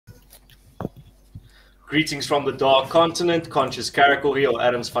Greetings from the Dark Continent, Conscious Caracal here, or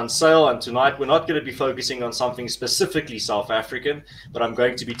Adams Van Sale, and tonight we're not going to be focusing on something specifically South African, but I'm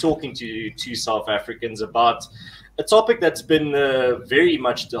going to be talking to two South Africans about a topic that's been very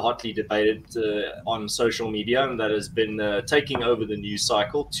much hotly debated on social media, and that has been taking over the news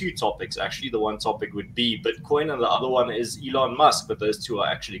cycle. Two topics, actually. The one topic would be Bitcoin, and the other one is Elon Musk, but those two are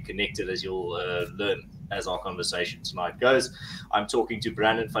actually connected, as you'll learn as our conversation tonight goes. I'm talking to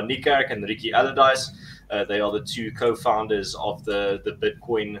Brandon van Niekerk and Ricki Allardice. They are the two co-founders of the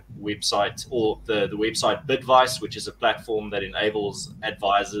Bitcoin website, or the website Bitvice, which is a platform that enables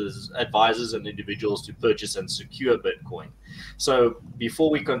advisors and individuals to purchase and secure Bitcoin. So before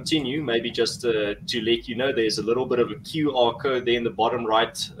we continue, maybe just to let you know, there's a little bit of a QR code there in the bottom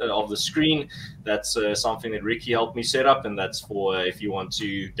right of the screen. That's something that Ricki helped me set up, and that's for if you want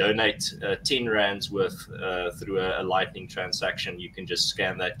to donate 10 rands worth through a Lightning transaction. You can just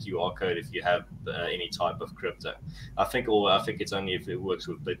scan that QR code if you have any type of crypto. I think it's only if it works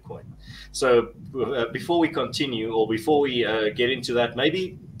with Bitcoin. So before we continue, or before we get into that,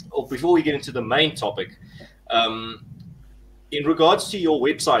 before we get into the main topic, in regards to your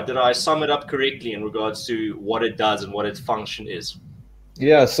website, did I sum it up correctly in regards to what it does and what its function is?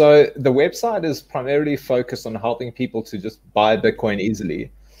 Yeah, so the website is primarily focused on helping people to just buy Bitcoin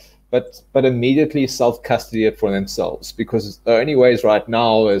easily, but immediately self-custody it for themselves, because the only ways right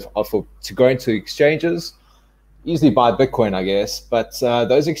now are to go into exchanges, easily buy Bitcoin, I guess, but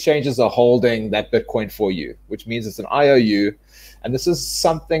those exchanges are holding that Bitcoin for you, which means it's an IOU, and this is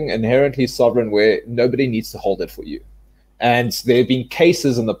something inherently sovereign where nobody needs to hold it for you. And there have been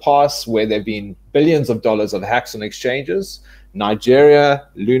cases in the past where there have been billions of dollars of hacks on exchanges. Nigeria,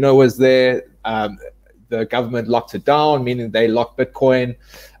 Luna was there. The government locked it down, meaning they locked Bitcoin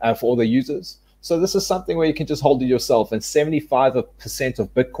for all the users. So this is something where you can just hold it yourself. And 75%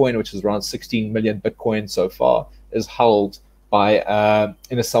 of Bitcoin, which is around 16 million Bitcoin so far, is held by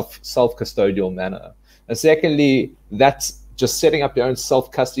in a self-custodial manner. And secondly, that's just setting up your own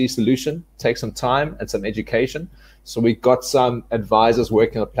self-custody solution takes some time and some education. So we've got some advisors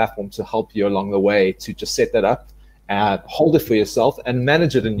working on the platform to help you along the way to just set that up, hold it for yourself, and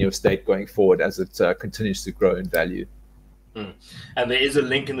manage it in your estate going forward as it continues to grow in value. And there is a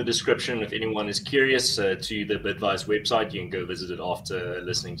link in the description if anyone is curious to the Bitvice website. You can go visit it after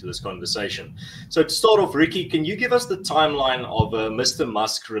listening to this conversation. So to start off, Ricki, can you give us the timeline of Mr.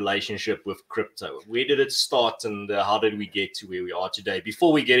 Musk's relationship with crypto? Where did it start, and how did we get to where we are today,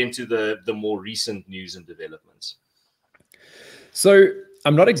 before we get into the more recent news and developments? So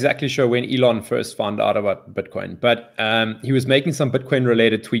I'm not exactly sure when Elon first found out about Bitcoin, but he was making some Bitcoin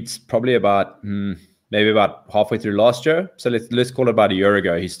related tweets probably about maybe about halfway through last year. So let's call it about a year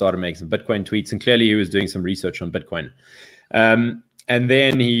ago. He started making some Bitcoin tweets, and clearly he was doing some research on Bitcoin. And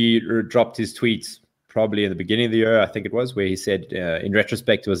then he dropped his tweets probably in the beginning of the year, I think it was, where he said, in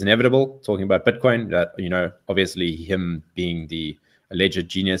retrospect, it was inevitable, talking about Bitcoin, that, obviously him being the alleged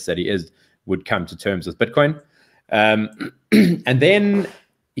genius that he is, would come to terms with Bitcoin. And then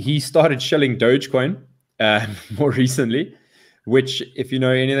he started shilling Dogecoin more recently, which, if you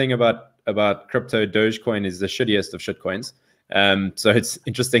know anything about crypto, Dogecoin is the shittiest of shitcoins. So it's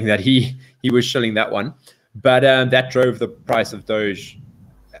interesting that he was shilling that one, but that drove the price of Doge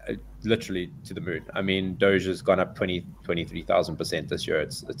literally to the moon. I mean, Doge has gone up 23,000% this year.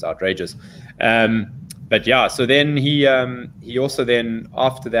 It's outrageous. But yeah, so then he also then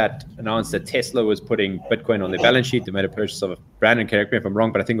after that announced that Tesla was putting Bitcoin on their balance sheet. They made a purchase of, Brandon, correct me if I'm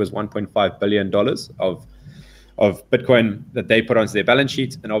wrong, but I think it was $1.5 billion of Bitcoin that they put onto their balance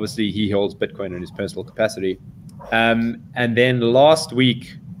sheet. And obviously he holds Bitcoin in his personal capacity. And then last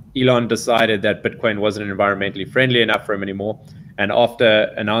week, Elon decided that Bitcoin wasn't environmentally friendly enough for him anymore. And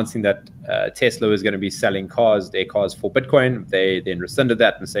after announcing that Tesla was going to be selling their cars for Bitcoin, they then rescinded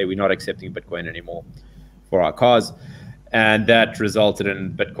that and say, we're not accepting Bitcoin anymore for our cars. And that resulted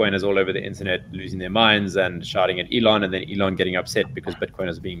in Bitcoiners all over the internet losing their minds and shouting at Elon, and then Elon getting upset because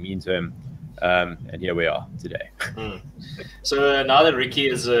Bitcoiners being mean to him. And here we are today. So now that Ricki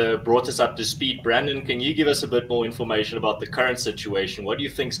has brought us up to speed, Brandon, can you give us a bit more information about the current situation? What do you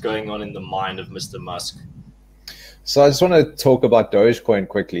think is going on in the mind of Mr. Musk? So I just want to talk about Dogecoin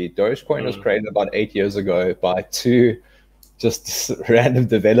quickly. Dogecoin was created about 8 years ago by two just random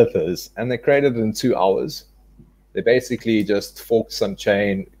developers, and they created it in 2 hours. They basically just forked some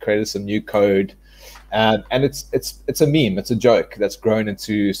chain, created some new code, and it's a meme. It's a joke that's grown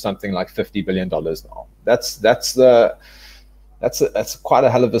into something like $50 billion now. That's quite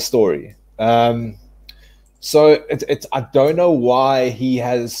a hell of a story. So I don't know why he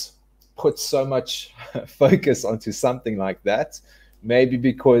has put so much focus onto something like that. Maybe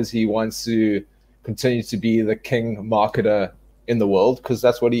because he wants to continue to be the king marketer in the world, because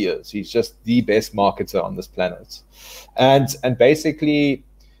that's what he is. He's just the best marketer on this planet. And basically,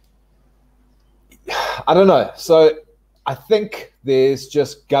 I don't know. So I think there's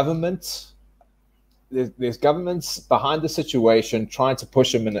just government. There's governments behind the situation trying to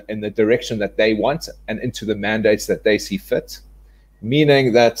push them in the direction that they want and into the mandates that they see fit,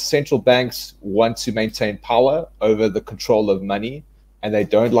 meaning that central banks want to maintain power over the control of money, and they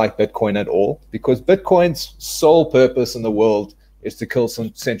don't like Bitcoin at all, because Bitcoin's sole purpose in the world is to kill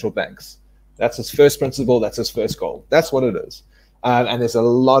some central banks. That's its first principle. That's its first goal. That's what it is. And there's a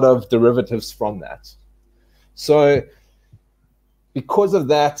lot of derivatives from that. So because of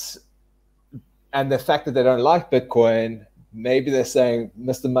that, and the fact that they don't like Bitcoin, maybe they're saying,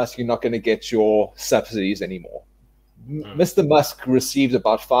 Mr. Musk, you're not going to get your subsidies anymore. Mr. Musk received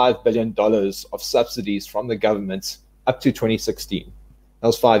about $5 billion of subsidies from the government up to 2016. That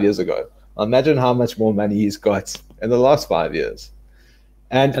was 5 years ago. Imagine how much more money he's got in the last 5 years.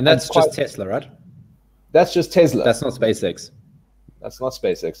 And that's just Tesla, right? That's just Tesla. That's not SpaceX. That's not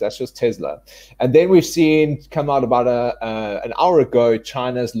SpaceX. That's just Tesla. And then we've seen come out about an hour ago,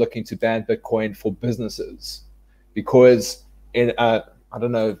 China's looking to ban Bitcoin for businesses because I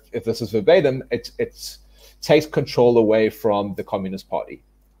don't know if this is verbatim, it takes control away from the Communist Party.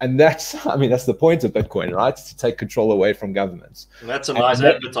 And that's the point of Bitcoin, right? To take control away from governments. And that's a nice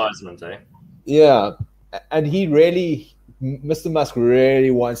advertisement, eh? Yeah. And Mr. Musk really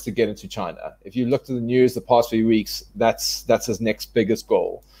wants to get into China. If you looked at the news the past few weeks, that's his next biggest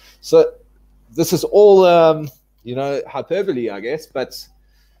goal. So this is all, hyperbole, I guess, but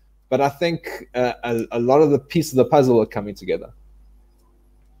I think a lot of the pieces of the puzzle are coming together.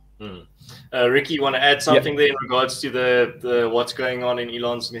 Ricki, you want to add something there in regards to the what's going on in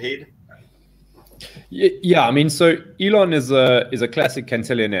Elon's head? Yeah, I mean, so Elon is a classic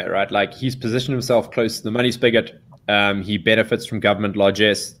cantillionaire, right? Like, he's positioned himself close to the money spigot. He benefits from government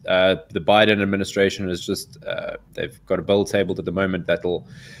largesse. The Biden administration is just, they've got a bill tabled at the moment that'll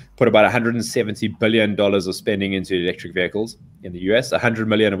put about $170 billion of spending into electric vehicles in the US, 100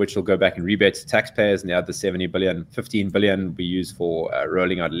 million of which will go back in rebates to taxpayers, and the other 15 billion will be used for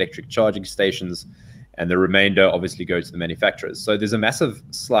rolling out electric charging stations, and the remainder obviously goes to the manufacturers. So there's a massive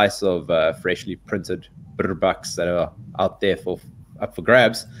slice of freshly printed bucks that are out there up for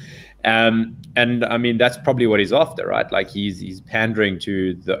grabs. And I mean, that's probably what he's after, right? Like, he's pandering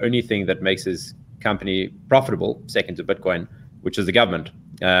to the only thing that makes his company profitable, second to Bitcoin, which is the government.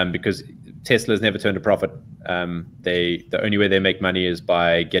 Because Tesla's never turned a profit. The only way they make money is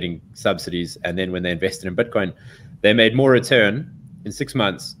by getting subsidies. And then when they invested in Bitcoin, they made more return in 6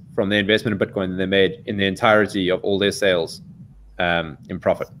 months from their investment in Bitcoin than they made in the entirety of all their sales in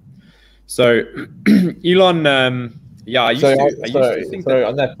profit. So Elon, I used to think that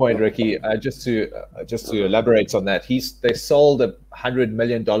on that point, Ricki, just to elaborate on that, they sold $100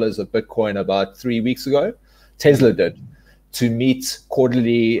 million of Bitcoin about 3 weeks ago. Tesla did, to meet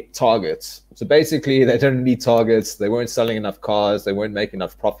quarterly targets. So basically, they didn't meet targets. They weren't selling enough cars. They weren't making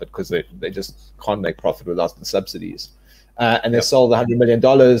enough profit because they just can't make profit without the subsidies. And they sold $100 million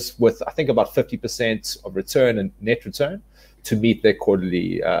with, I think, about 50% of return and net return to meet their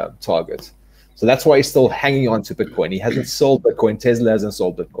quarterly target. So that's why he's still hanging on to Bitcoin. He hasn't sold Bitcoin. Tesla hasn't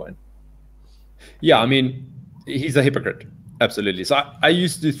sold Bitcoin. Yeah, I mean, he's a hypocrite. Absolutely. So I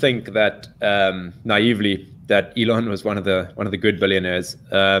used to think that naively that Elon was one of the good billionaires.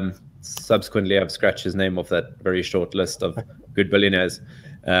 Subsequently, I've scratched his name off that very short list of good billionaires.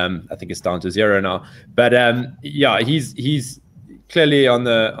 I think it's down to 0 now. But he's clearly on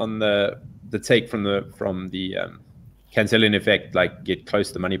the take from the Cantillon effect, like get close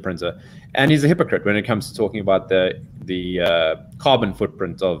to the money printer, and he's a hypocrite when it comes to talking about the carbon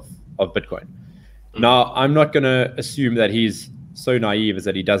footprint of Bitcoin. Now, I'm not going to assume that he's so naive as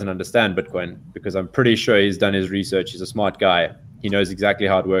that he doesn't understand Bitcoin, because I'm pretty sure he's done his research. He's a smart guy. He knows exactly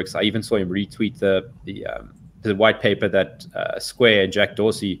how it works. I even saw him retweet the white paper that Square and Jack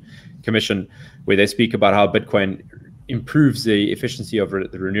Dorsey commissioned, where they speak about how Bitcoin improves the efficiency of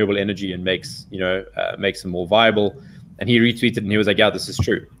the renewable energy and makes them more viable. And he retweeted and he was like, yeah, this is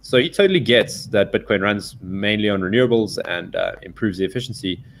true. So he totally gets that Bitcoin runs mainly on renewables and improves the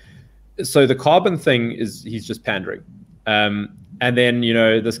efficiency. So the carbon thing he's just pandering. And then,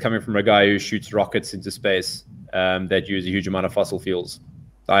 this coming from a guy who shoots rockets into space that use a huge amount of fossil fuels.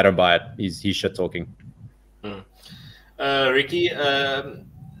 I don't buy it. He's shit talking. Ricki,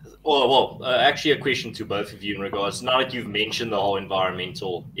 actually a question to both of you in regards, now that you've mentioned the whole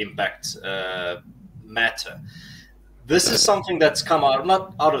environmental impact matter. this is something that's come out,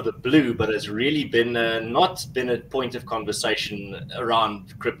 not out of the blue, but has really been not been a point of conversation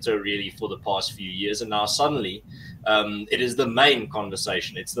around crypto really for the past few years. And now suddenly it is the main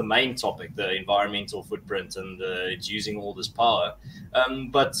conversation. It's the main topic, the environmental footprint, and it's using all this power.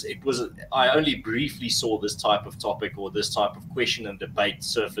 But I only briefly saw this type of topic or this type of question and debate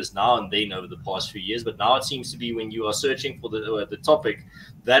surface now and then over the past few years. But now it seems to be when you are searching for the topic,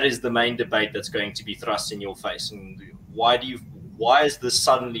 that is the main debate that's going to be thrust in your face. And why has this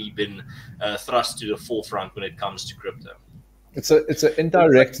suddenly been thrust to the forefront when it comes to crypto? It's an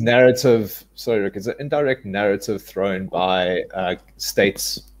indirect narrative. Sorry, Rick. It's an indirect narrative thrown by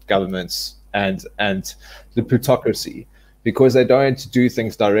states, governments, and the plutocracy, because they don't do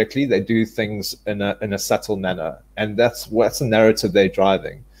things directly. They do things in a subtle manner, and that's the narrative they're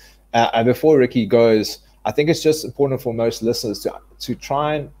driving. And before Ricki goes, I think it's just important for most listeners to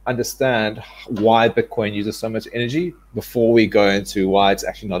try and understand why Bitcoin uses so much energy before we go into why it's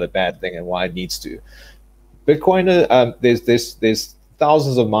actually not a bad thing and why it needs to. Bitcoin, there's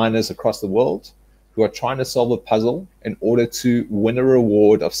thousands of miners across the world who are trying to solve a puzzle in order to win a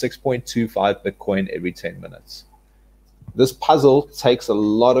reward of 6.25 Bitcoin every 10 minutes. This puzzle takes a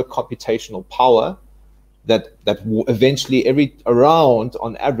lot of computational power that eventually around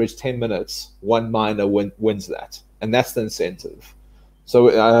on average 10 minutes, one miner wins that. And that's the incentive.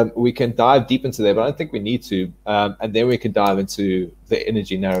 So we can dive deep into there, but I don't think we need to. And then we can dive into the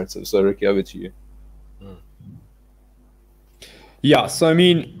energy narrative. So Ricki, over to you. Yeah, so I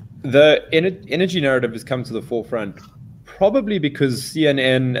mean, the energy narrative has come to the forefront probably because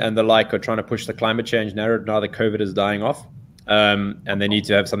CNN and the like are trying to push the climate change narrative now that COVID is dying off. And they need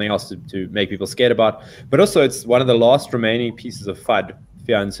to have something else to make people scared about. But also, it's one of the last remaining pieces of FUD,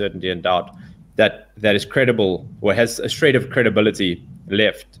 fear, uncertainty, and doubt, that is credible or has a shred of credibility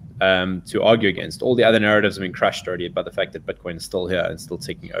left to argue against. All the other narratives have been crushed already by the fact that Bitcoin is still here and still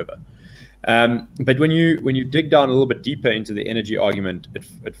taking over. But when you dig down a little bit deeper into the energy argument,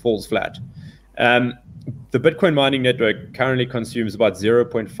 it falls flat. The Bitcoin mining network currently consumes about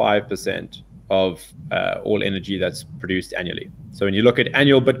 0.5% of all energy that's produced annually. So when you look at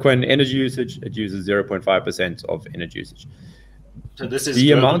annual Bitcoin energy usage, it uses 0.5% of energy usage. So this is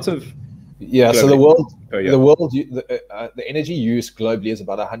the amount of globally. So the energy use globally is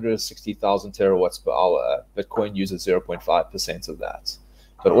about 160,000 terawatts per hour. Bitcoin uses 0.5% of that.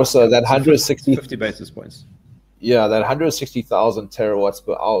 But also that 50 basis points. Yeah, that 160,000 terawatts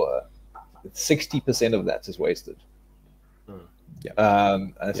per hour, 60% of that is wasted. Yeah.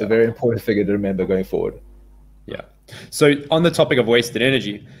 And it's a very important figure to remember going forward. Yeah. So on the topic of wasted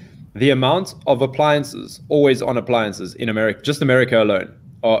energy, the amount of appliances, always on appliances in America, just America alone,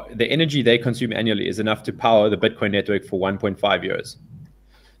 the energy they consume annually is enough to power the Bitcoin network for 1.5 years.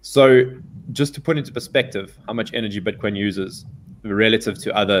 So just to put into perspective how much energy Bitcoin uses relative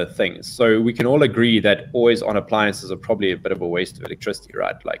to other things. So we can all agree that always on appliances are probably a bit of a waste of electricity,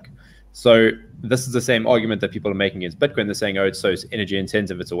 right? So this is the same argument that people are making against Bitcoin. They're saying, oh, it's so energy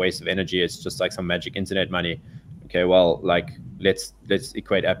intensive, it's a waste of energy, it's just like some magic internet money. Okay, well, let's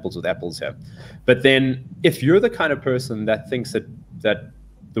equate apples with apples here. But then if you're the kind of person that thinks that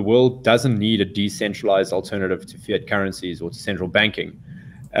the world doesn't need a decentralized alternative to fiat currencies or to central banking,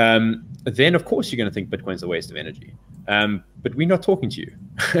 then of course you're going to think Bitcoin's a waste of energy. But we're not talking to you.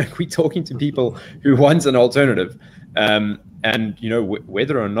 We're talking to people who want an alternative. And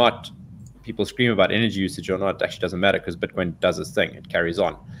whether or not people scream about energy usage or not actually doesn't matter, because Bitcoin does its thing. It carries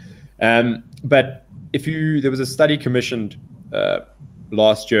on. But there was a study commissioned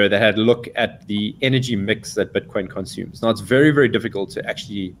last year that had a look at the energy mix that Bitcoin consumes. Now, it's very, very difficult to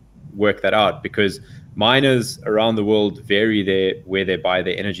actually work that out because miners around the world vary where they buy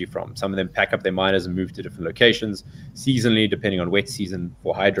their energy from. Some of them pack up their miners and move to different locations seasonally, depending on wet season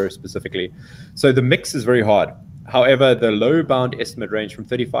for hydro specifically. So the mix is very hard. However, the low bound estimate range from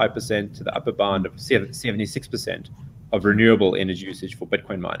 35% to the upper bound of 76% of renewable energy usage for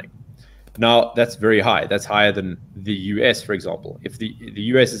Bitcoin mining. Now, that's very high. That's higher than the US, for example. If the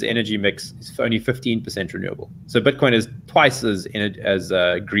US's energy mix is only 15% renewable. So Bitcoin is twice as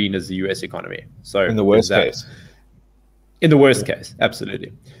green as the US economy. So in the worst case. In the worst case,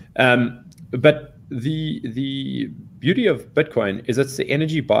 absolutely. But the beauty of Bitcoin is it's the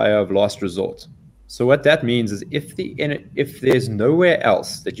energy buyer of last resort. So what that means is if there's nowhere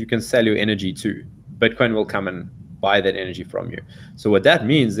else that you can sell your energy to, Bitcoin will come and buy that energy from you. So what that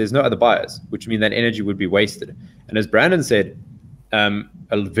means, there's no other buyers, which means that energy would be wasted. And as Brandon said,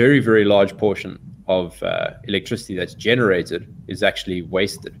 a very, very large portion of electricity that's generated is actually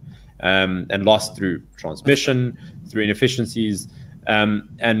wasted and lost through transmission, through inefficiencies,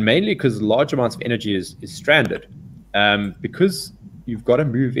 and mainly because large amounts of energy is stranded. because you've got to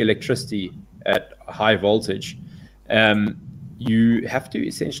move electricity at high voltage, you have to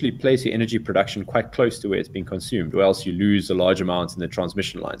essentially place your energy production quite close to where it's being consumed, or else you lose a large amount in the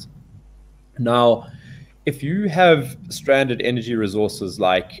transmission lines. Now, if you have stranded energy resources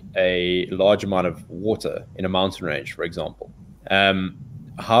like a large amount of water in a mountain range, for example,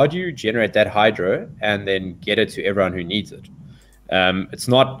 how do you generate that hydro and then get it to everyone who needs it? It's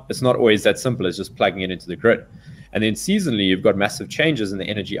not always that simple as just plugging it into the grid. And then seasonally, you've got massive changes in the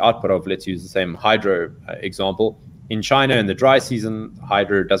energy output of, let's use the same hydro example. In China, in the dry season,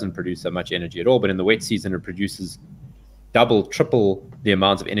 hydro doesn't produce that much energy at all, but in the wet season, it produces double, triple the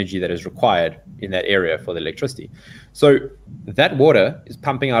amount of energy that is required in that area for the electricity. So that water is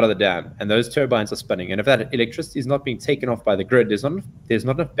pumping out of the dam, and those turbines are spinning. And if that electricity is not being taken off by the grid, there's not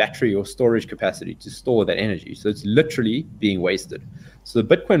enough battery or storage capacity to store that energy. So it's literally being wasted. So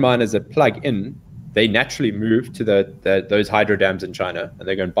the Bitcoin miners that plug in, they naturally move to those hydro dams in China, and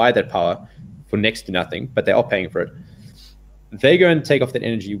they go and buy that power for next to nothing, but they are paying for it. They go and take off that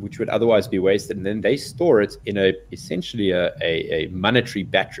energy, which would otherwise be wasted, and then they store it in essentially a monetary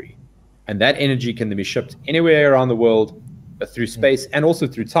battery. And that energy can then be shipped anywhere around the world through space and also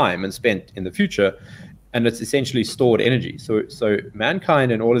through time and spent in the future. And it's essentially stored energy. So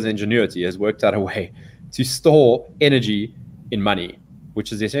mankind and all his ingenuity has worked out a way to store energy in money,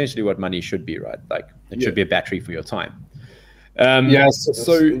 which is essentially what money should be, right? Like it should be a battery for your time.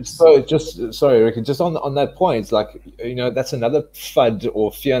 So just sorry, Ricki, just on that point, like, you know, that's another FUD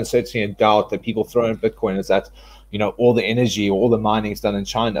or fear, uncertainty, and doubt that people throw in Bitcoin, is that, you know, all the energy, all the mining is done in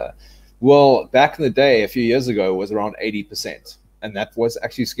China. Well, back in the day, a few years ago, it was around 80%, and that was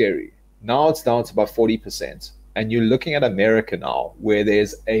actually scary. Now it's down to about 40%. And you're looking at America now, where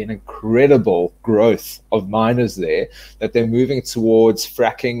there's an incredible growth of miners there, that they're moving towards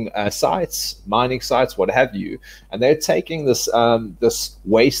fracking sites, mining sites, what have you. And they're taking this this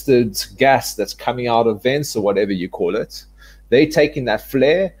wasted gas that's coming out of vents or whatever you call it. They're taking that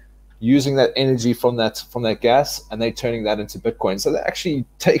flare, using that energy from that gas, and they're turning that into Bitcoin. So they're actually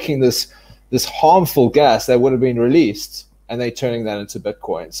taking this harmful gas that would have been released, and they're turning that into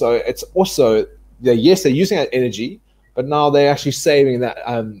Bitcoin. So it's also, yes, they're using that energy, but now they're actually saving that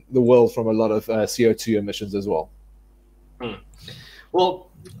the world from a lot of CO2 emissions as well. Well,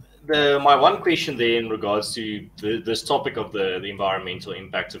 my one question there in regards to this topic of the environmental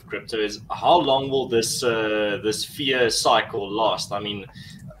impact of crypto is, how long will this fear cycle last? I mean,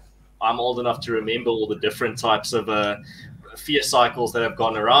 I'm old enough to remember all the different types of fear cycles that have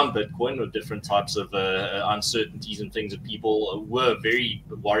gone around Bitcoin, with different types of uncertainties and things that people were very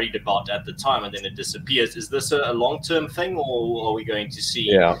worried about at the time, and then it disappears. Is this a long-term thing, or are we going to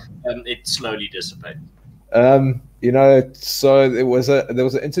see it slowly dissipate? You know, so there was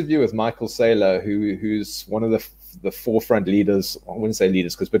an interview with Michael Saylor, who's one of the forefront leaders. I wouldn't say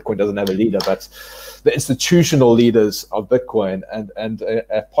leaders because Bitcoin doesn't have a leader, but the institutional leaders of Bitcoin. And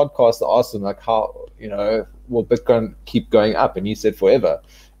a podcaster asked him, like, how, you know, will Bitcoin keep going up? And he said forever.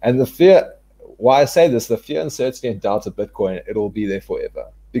 And the fear, why I say this, the fear, uncertainty, and doubt of Bitcoin, it'll be there forever,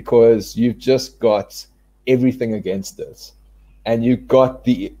 because you've just got everything against it. And you've got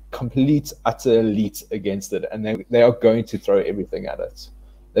the complete, utter elite against it. And they are going to throw everything at it.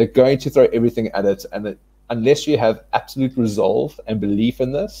 They're going to throw everything at it. And unless you have absolute resolve and belief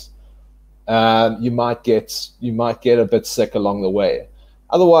in this, you might get a bit sick along the way.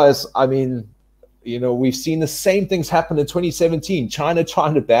 Otherwise, I mean, you know, we've seen the same things happen in 2017. China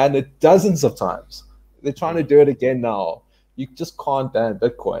trying to ban it dozens of times. They're trying to do it again now. You just can't ban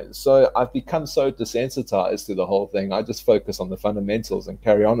Bitcoin. So I've become so desensitized to the whole thing. I just focus on the fundamentals and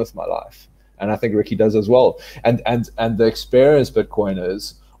carry on with my life. And I think Ricki does as well. And the experienced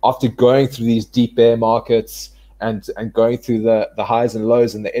Bitcoiners, after going through these deep bear markets and going through the highs and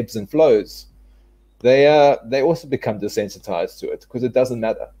lows and the ebbs and flows, they also become desensitized to it, because it doesn't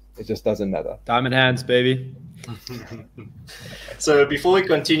matter. It just doesn't matter. Diamond hands, baby. So before we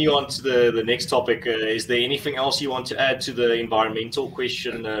continue on to the next topic, is there anything else you want to add to the environmental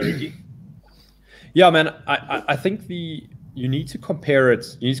question, Ricki? Yeah, man, I think you need to compare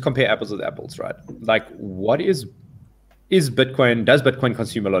it. You need to compare apples with apples, right? Like, what is Bitcoin? Does Bitcoin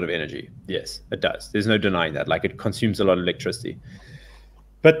consume a lot of energy? Yes, it does. There's no denying that. Like, it consumes a lot of electricity.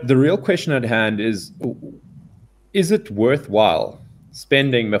 But the real question at hand is it worthwhile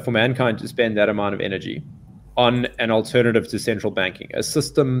for mankind to spend that amount of energy on an alternative to central banking, a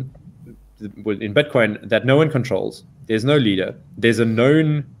system in Bitcoin that no one controls? There's no leader. There's a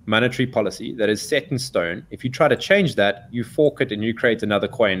known monetary policy that is set in stone. If you try to change that, you fork it and you create another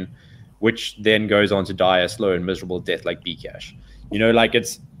coin, which then goes on to die a slow and miserable death like Bcash. You know, like,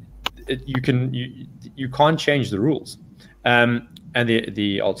 you can't change the rules. And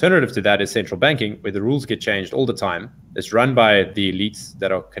the alternative to that is central banking, where the rules get changed all the time. It's run by the elites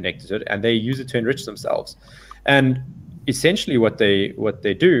that are connected to it, and they use it to enrich themselves. And essentially what they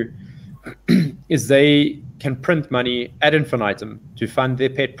do is they can print money ad infinitum to fund their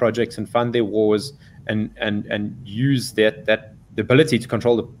pet projects and fund their wars, and use the ability to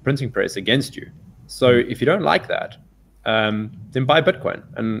control the printing press against you. So if you don't like that, then buy Bitcoin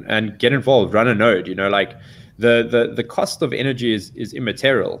and get involved, run a node. Like the cost of energy is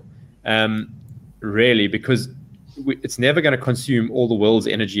immaterial, really, because it's never going to consume all the world's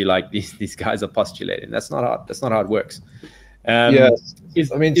energy like these guys are postulating. That's not how it works.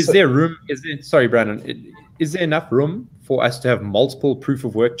 Is there room? Sorry, Brandon. Is there enough room for us to have multiple proof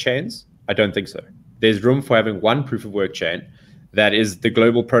of work chains? I don't think so. There's room for having one proof of work chain that is the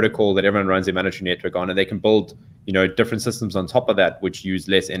global protocol that everyone runs their monetary network on, and they can build different systems on top of that which use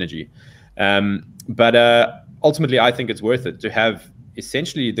less energy. But ultimately, I think it's worth it to have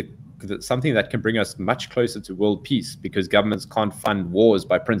essentially something that can bring us much closer to world peace, because governments can't fund wars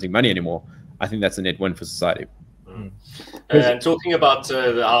by printing money anymore. I think that's a net win for society. And talking about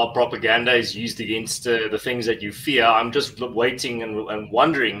how propaganda is used against the things that you fear, I'm just waiting and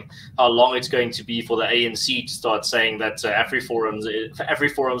wondering how long it's going to be for the ANC to start saying that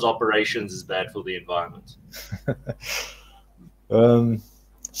AfriForum's operations is bad for the environment.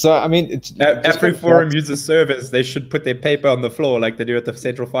 So, I mean, AfriForum uses servers. They should put their paper on the floor like they do at the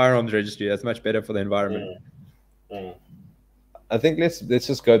Central Firearms Registry. That's much better for the environment. I think let's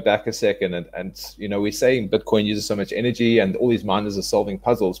just go back a second, and we're saying Bitcoin uses so much energy and all these miners are solving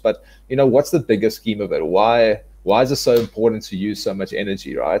puzzles, but what's the bigger scheme of it? Why is it so important to use so much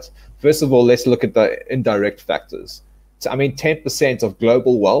energy, right? First of all, let's look at the indirect factors. So, I mean, 10% of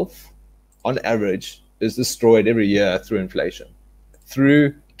global wealth on average is destroyed every year through inflation,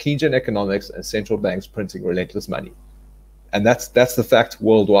 through Keynesian economics and central banks printing relentless money. And that's the fact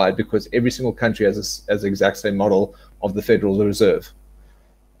worldwide, because every single country has the exact same model of the Federal Reserve.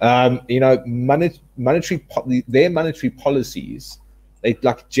 Their monetary policies, they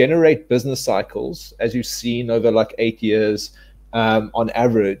like generate business cycles, as you've seen over like 8 years on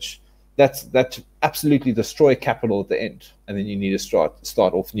average. That absolutely destroy capital at the end, and then you need to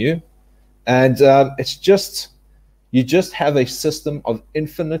start off new. And you just have a system of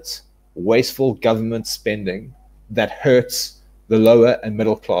infinite wasteful government spending that hurts the lower and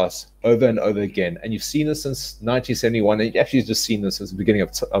middle class over and over again. And you've seen this since 1971, and you've actually just seen this since the beginning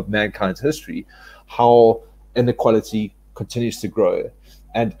of mankind's history, how inequality continues to grow.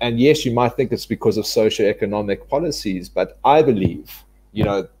 And yes, you might think it's because of socioeconomic policies, but I believe,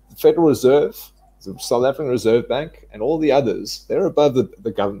 the Federal Reserve, the South African Reserve Bank, and all the others, they're above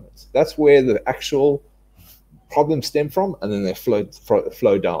the government. That's where the actual problems stem from, and then they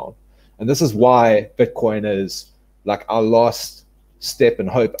flow down. And this is why Bitcoin is like our last step and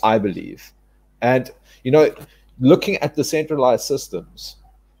hope, I believe. And, looking at the centralized systems,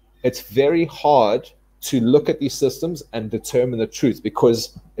 it's very hard to look at these systems and determine the truth,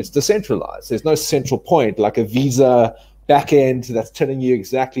 because it's decentralized. There's no central point like a Visa backend that's telling you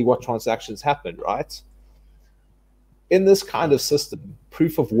exactly what transactions happened, right? In this kind of system,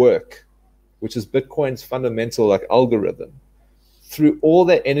 proof of work, which is Bitcoin's fundamental like algorithm, through all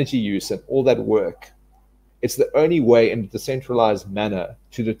that energy use and all that work, it's the only way in a decentralized manner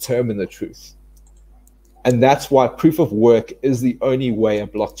to determine the truth. And that's why proof of work is the only way a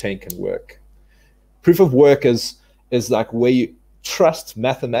blockchain can work. Proof of work is like where you trust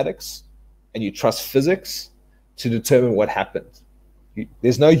mathematics and you trust physics to determine what happened.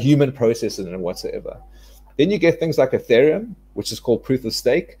 There's no human process in it whatsoever. Then you get things like Ethereum, which is called proof of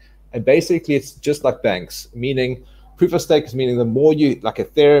stake. And basically it's just like banks, meaning proof of stake is meaning the more like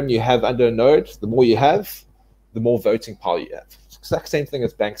Ethereum you have under a node, the more you have, the more voting power you have. It's the exact same thing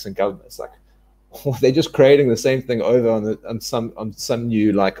as banks and governments. Like, they're just creating the same thing over on some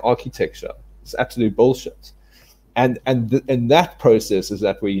new like architecture. It's absolute bullshit. And in that process is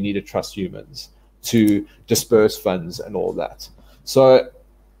that where you need to trust humans to disperse funds and all that. So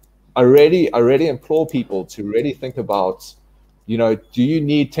I really implore people to really think about, do you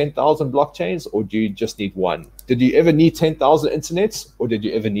need 10,000 blockchains, or do you just need one? Did you ever need 10,000 internets, or did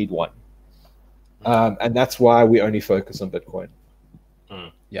you ever need one? And that's why we only focus on Bitcoin.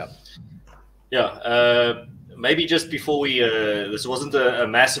 Maybe just before we, this wasn't a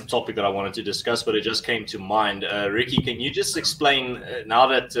massive topic that I wanted to discuss, but it just came to mind. Ricki, can you just explain, now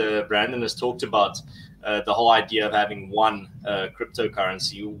that Brandon has talked about the whole idea of having one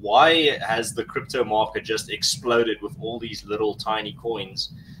cryptocurrency, why has the crypto market just exploded with all these little tiny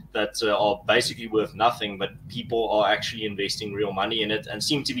coins that are basically worth nothing, but people are actually investing real money in it and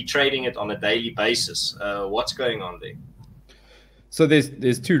seem to be trading it on a daily basis. What's going on there? So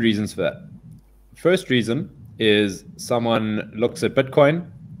there's two reasons for that. First reason is someone looks at Bitcoin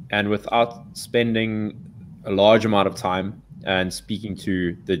and without spending a large amount of time and speaking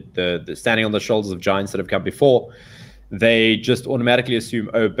to the standing on the shoulders of giants that have come before, they just automatically assume,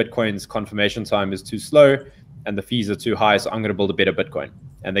 oh, Bitcoin's confirmation time is too slow and the fees are too high, so I'm going to build a better Bitcoin.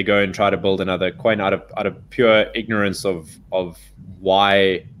 And they go and try to build another coin out of pure ignorance of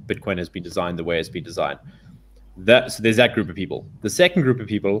why Bitcoin has been designed the way it's been designed. So there's that group of people. The second group of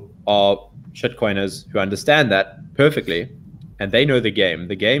people are shitcoiners who understand that perfectly, and they know the game.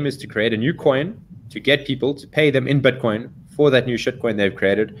 The game is to create a new coin to get people to pay them in Bitcoin for that new shitcoin they've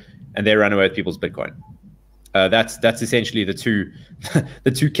created, and they run away with people's Bitcoin. That's essentially the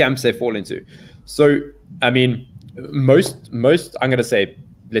two camps they fall into. So I mean, most I'm going to say,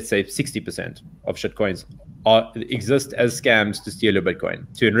 let's say 60% of shitcoins exist as scams to steal your Bitcoin,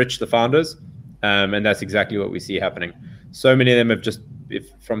 to enrich the founders. And that's exactly what we see happening. So many of them have just,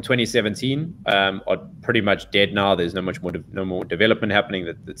 from 2017, are pretty much dead now. There's no more development happening.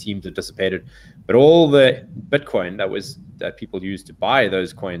 The teams have dissipated. But all the Bitcoin that people used to buy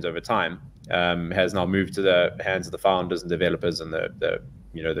those coins over time has now moved to the hands of the founders and developers and the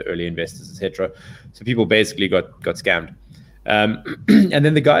early investors, etc. So people basically got scammed. And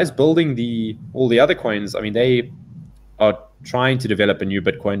then the guys building all the other coins, I mean, they are trying to develop a new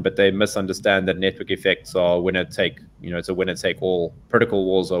Bitcoin, but they misunderstand that network effects are winner take. It's a winner take all. Protocol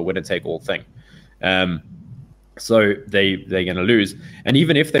wars are a winner take all thing. So they're going to lose. And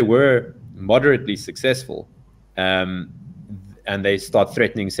even if they were moderately successful, and they start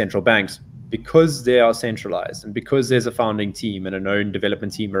threatening central banks, because they are centralized and because there's a founding team and a known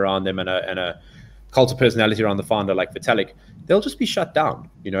development team around them and a cult of personality around the founder like Vitalik, they'll just be shut down.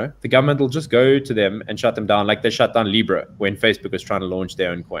 The government will just go to them and shut them down, like they shut down Libra when Facebook was trying to launch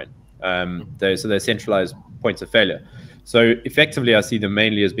their own coin. So they're centralized points of failure. So effectively, I see them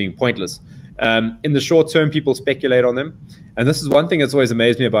mainly as being pointless. In the short term, people speculate on them. And this is one thing that's always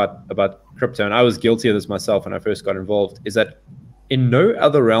amazed me about crypto, and I was guilty of this myself when I first got involved, is that in no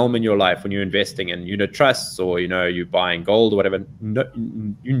other realm in your life, when you're investing in unit trusts or you're buying gold or whatever,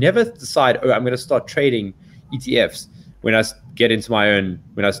 you never decide, oh, I'm going to start trading ETFs when I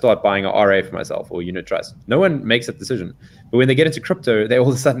start buying an RA for myself or unit trust. No one makes that decision. But when they get into crypto, they all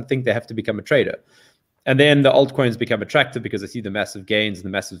of a sudden think they have to become a trader. And then the altcoins become attractive because they see the massive gains and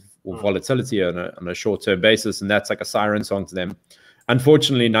the massive volatility on a short-term basis, and that's like a siren song to them.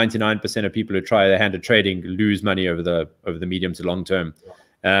 Unfortunately, 99% of people who try their hand at trading lose money over the medium to long term.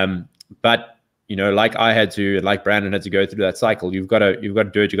 But like I had to, like Brandon had to go through that cycle. You've got to do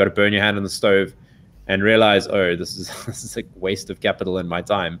it. You've got to burn your hand on the stove and realize, oh, this is a waste of capital and my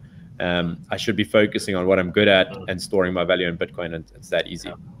time. I should be focusing on what I'm good at and storing my value in Bitcoin, and it's that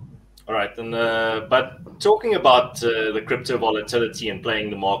easy. All right, and but talking about the crypto volatility and playing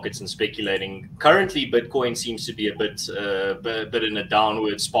the markets and speculating, currently Bitcoin seems to be a bit in a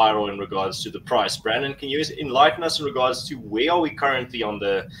downward spiral in regards to the price. Brandon, can you enlighten us in regards to where are we currently on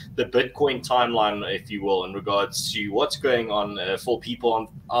the Bitcoin timeline, if you will, in regards to what's going on for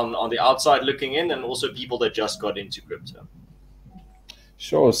people on the outside looking in, and also people that just got into crypto?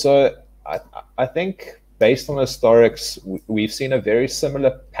 Sure. So I think, based on historics, we've seen a very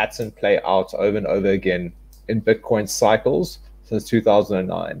similar pattern play out over and over again in Bitcoin cycles since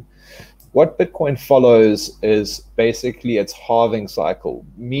 2009. What Bitcoin follows is basically its halving cycle,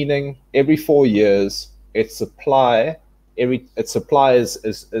 meaning every 4 years, its supply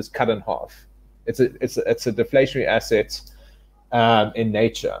is cut in half. It's a deflationary asset in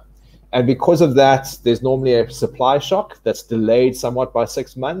nature. And because of that, there's normally a supply shock that's delayed somewhat by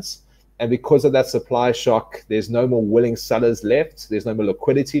 6 months. And because of that supply shock, there's no more willing sellers left. There's no more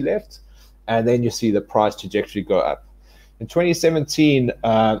liquidity left. And then you see the price trajectory go up. In 2017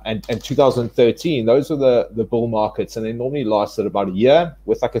 and 2013, those were the bull markets. And they normally lasted about a year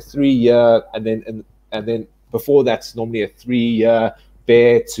with like a 3-year. And then before that's normally a 3-year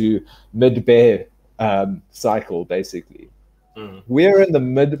bear to mid-bear cycle, basically. We're in the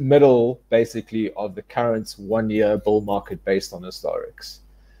middle, basically, of the current 1-year bull market based on historics.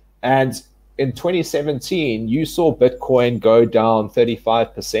 And in 2017, you saw Bitcoin go down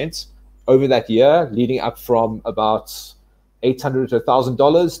 35% over that year, leading up from about $800 to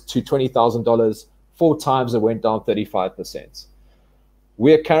 $1,000 to $20,000. 4 times it went down 35%.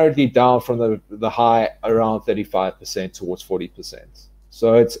 We're currently down from the high around 35% towards 40%.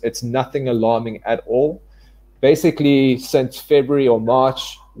 So it's nothing alarming at all. Basically, since February or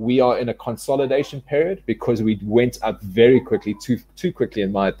March, we are in a consolidation period because we went up very quickly, too quickly,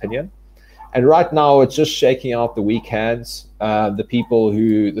 in my opinion. And right now, it's just shaking out the weak hands, the people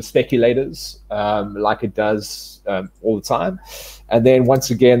the speculators, like it does all the time. And then once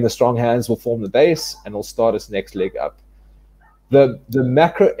again, the strong hands will form the base and will start its next leg up. The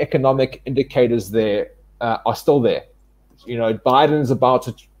macroeconomic indicators there are still there. Biden's about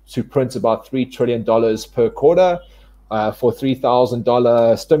to print about $3 trillion per quarter for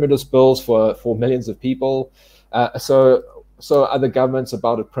 $3,000 stimulus bills for millions of people. So other governments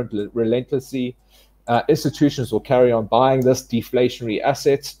about to print relentlessly. Institutions will carry on buying this deflationary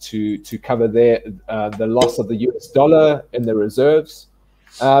asset to cover the loss of the US dollar in the reserves.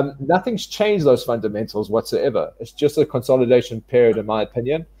 Nothing's changed those fundamentals whatsoever. It's just a consolidation period, in my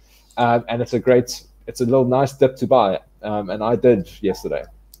opinion, and it's a little nice dip to buy, and I did yesterday.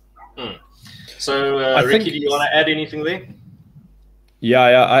 So, Ricki, do you want to add anything there?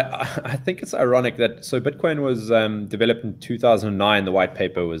 Yeah, I think it's ironic that Bitcoin was developed in 2009. The white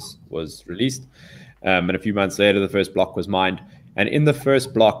paper was released, and a few months later, the first block was mined. And in the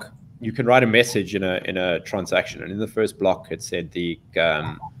first block, you can write a message in a transaction, and in the first block, it said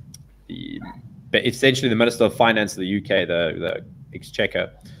essentially the Minister of Finance of the UK, the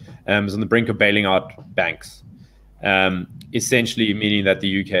Exchequer, was on the brink of bailing out banks, essentially meaning that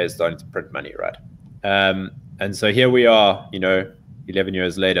the UK is starting to print money, right? And so here we are, 11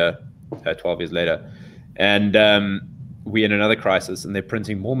 years later, 12 years later, and we're in another crisis, and they're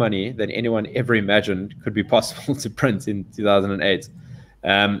printing more money than anyone ever imagined could be possible to print in 2008.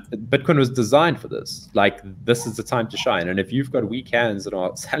 Bitcoin was designed for this. Like, this is the time to shine. And if you've got weak hands that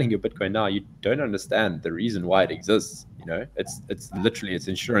are selling your Bitcoin now, you don't understand the reason why it exists. It's literally its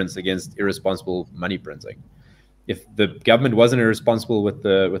insurance against irresponsible money printing. If the government wasn't irresponsible with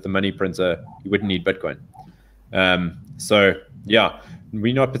the money printer, you wouldn't need Bitcoin. So yeah,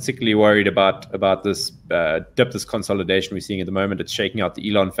 we're not particularly worried about this this consolidation we're seeing at the moment. It's shaking out the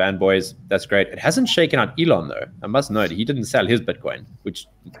Elon fanboys. That's great. It hasn't shaken out Elon, though. I must note, he didn't sell his Bitcoin, which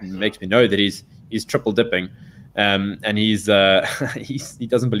makes me know that he's triple dipping, and he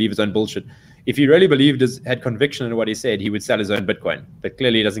doesn't believe his own bullshit. If he really had conviction in what he said, he would sell his own Bitcoin. But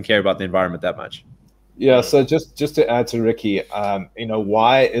clearly, he doesn't care about the environment that much. Yeah. So just to add to Ricki,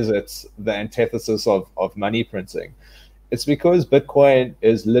 why is it the antithesis of money printing? It's because Bitcoin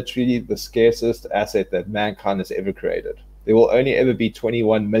is literally the scarcest asset that mankind has ever created. There will only ever be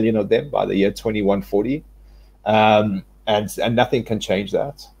 21 million of them by the year 2140, and nothing can change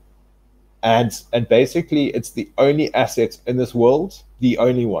that. And basically, it's the only asset in this world, the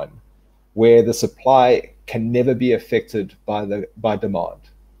only one, where the supply can never be affected by demand.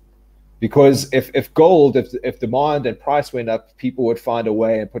 Because if gold, if demand and price went up, people would find a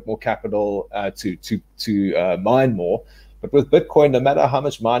way and put more capital to mine more. But with Bitcoin, no matter how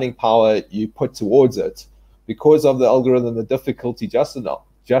much mining power you put towards it, because of the algorithm, the difficulty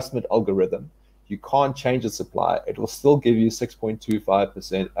adjustment algorithm, you can't change the supply. It will still give you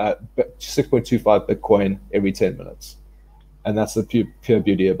 6.25%, 6.25 Bitcoin every 10 minutes, and that's the pure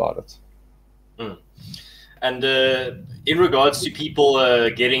beauty about it. And in regards to people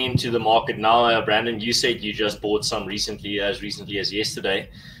getting into the market now, Brandon, you said you just bought some recently as yesterday.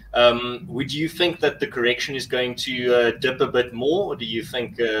 Would you think that the correction is going to dip a bit more, or do you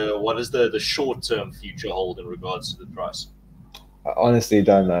think what is the short-term future hold in regards to the price? I honestly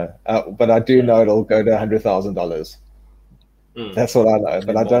don't know, but I do know it'll go to $100,000. That's what I know,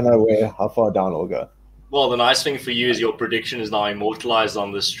 but I don't know how far down it'll go. Well, the nice thing for you is your prediction is now immortalized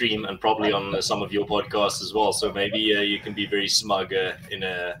on the stream and probably on some of your podcasts as well. So maybe you can be very smug in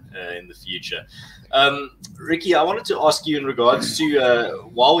the future. Ricki, I wanted to ask you in regards to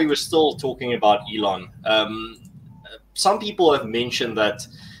while we were still talking about Elon, some people have mentioned that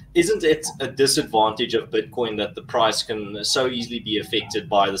isn't it a disadvantage of Bitcoin that the price can so easily be affected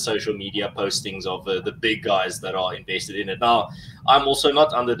by the social media postings of the big guys that are invested in it? Now, I'm also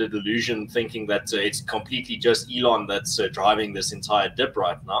not under the delusion thinking that it's completely just Elon that's driving this entire dip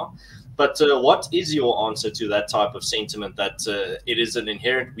right now. But what is your answer to that type of sentiment that it is an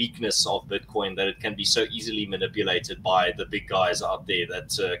inherent weakness of Bitcoin that it can be so easily manipulated by the big guys out there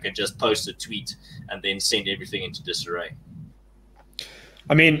that can just post a tweet and then send everything into disarray?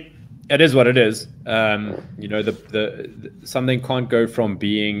 I mean, it is what it is. Something can't go from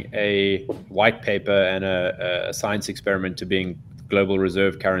being a white paper and a science experiment to being global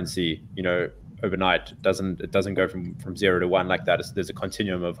reserve currency, overnight. It doesn't go from 0 to 1 like that. There's a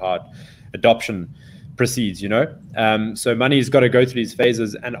continuum of how adoption proceeds, So money's got to go through these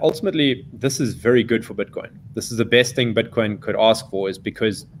phases, and ultimately, this is very good for Bitcoin. This is the best thing Bitcoin could ask for, is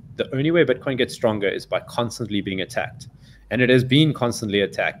because the only way Bitcoin gets stronger is by constantly being attacked. and it has been constantly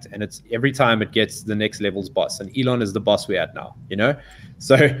attacked. And it's every time it gets the next level's boss, and Elon is the boss we're at now.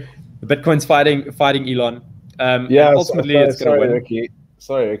 So the Bitcoin's fighting Elon. And ultimately, it's going to win. Ricki.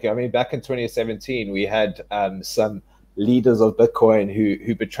 Sorry, Ricki. I mean, back in 2017, we had some leaders of Bitcoin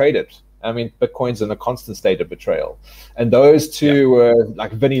who betrayed it. I mean, Bitcoin's in a constant state of betrayal. And those two were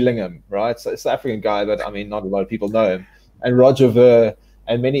like Vinnie Lingham, right? So it's an African guy that, I mean, not a lot of people know him. And Roger Ver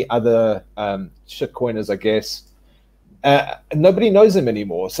and many other shitcoiners, I guess. Nobody knows him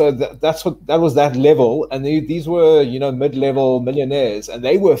anymore. So that was that level. And these were, mid-level millionaires, and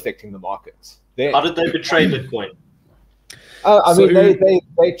they were affecting the markets. How did they betray Bitcoin? I mean,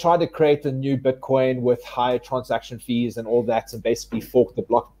 they tried to create a new Bitcoin with high transaction fees and all that, and basically fork the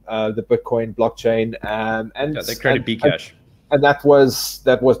Bitcoin blockchain. And they created Bcash, and that was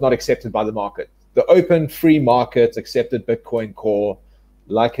not accepted by the market. The open free market accepted Bitcoin Core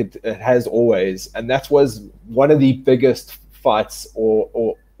like it has always, and that was one of the biggest fights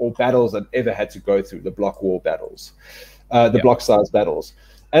or battles I've ever had to go through, the block war battles, block size battles.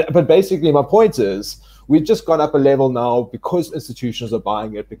 But basically, my point is, we've just gone up a level now because institutions are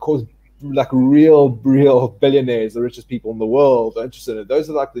buying it, because like real billionaires, the richest people in the world, are interested in it. Those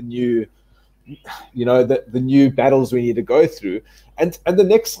are like the new, the new battles we need to go through. And the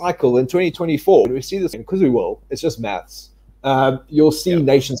next cycle in 2024, we see this because we will. It's just maths. You'll see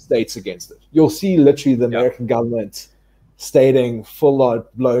nation states against it. You'll see literally the American government stating full-on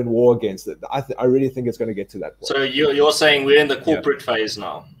blown war against it. I really think it's going to get to that point. So you're saying we're in the corporate phase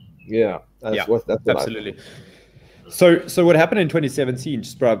now? Yeah, that's absolutely. So what happened in 2017,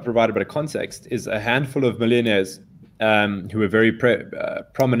 just to provide a bit of context, is a handful of millionaires who were very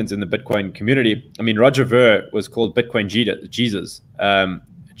prominent in the Bitcoin community. I mean, Roger Ver was called Bitcoin Jesus,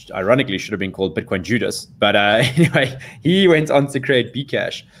 which ironically should have been called Bitcoin Judas. But anyway, he went on to create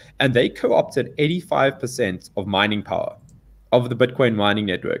Bcash, and they co-opted 85% of mining power of the Bitcoin mining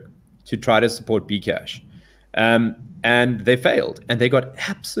network to try to support Bcash. And they failed, and they got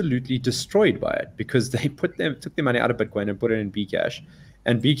absolutely destroyed by it because they took their money out of Bitcoin and put it in Bcash,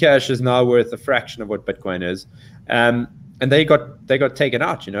 and Bcash is now worth a fraction of what Bitcoin is, and they got taken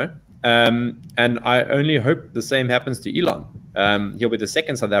out, and I only hope the same happens to Elon. He'll be the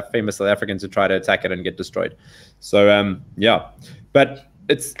second famous South African to try to attack it and get destroyed. So but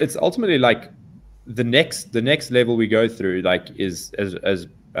it's ultimately like the next level we go through, like, is as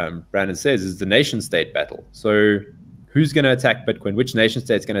Brandon says, is the nation state battle. So who's going to attack Bitcoin? Which nation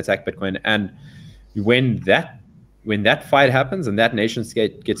state's going to attack Bitcoin? And when that fight happens and that nation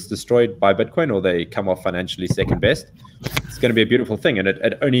state gets destroyed by Bitcoin, or they come off financially second best, it's going to be a beautiful thing, and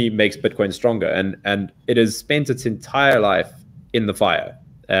it only makes Bitcoin stronger. And it has spent its entire life in the fire,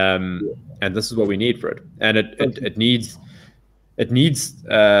 and this is what we need for it. And it needs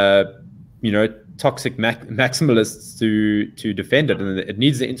toxic maximalists to defend it, and it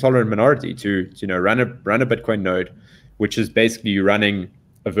needs the intolerant minority to run a Bitcoin node, which is basically you running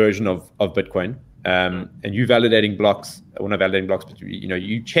a version of Bitcoin, and you validating blocks, or not validating blocks, but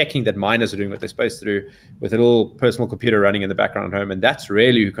you checking that miners are doing what they're supposed to do with a little personal computer running in the background at home, and that's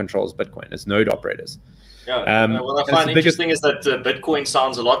really who controls Bitcoin. It's node operators. What I find interesting is that Bitcoin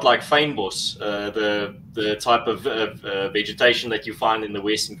sounds a lot like fynbos, the type of vegetation that you find in the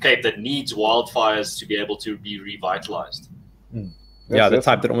Western Cape that needs wildfires to be able to be revitalized. The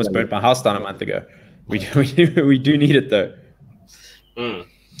type that almost burnt my house down a month ago. We do need it though.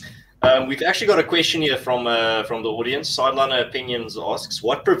 We've actually got a question here from the audience. Sideliner Opinions asks,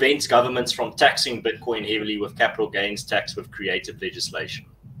 what prevents governments from taxing Bitcoin heavily with capital gains tax with creative legislation?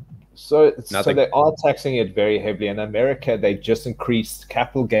 So they are taxing it very heavily. In America, they just increased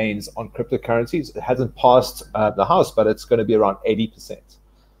capital gains on cryptocurrencies. It hasn't passed the House, but it's going to be around 80%.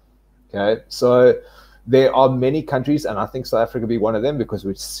 Okay, so there are many countries, and I think South Africa will be one of them, because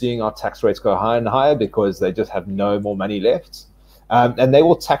we're seeing our tax rates go higher and higher because they just have no more money left. And they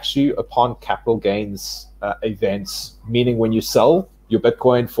will tax you upon capital gains events, meaning when you sell your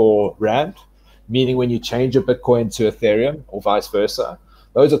Bitcoin for Rand, meaning when you change your Bitcoin to Ethereum or vice versa.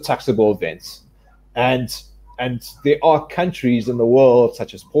 Those are taxable events. And there are countries in the world,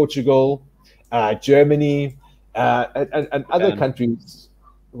 such as Portugal, Germany, and other countries.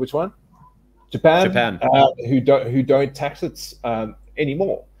 Which one? Japan. Who don't tax it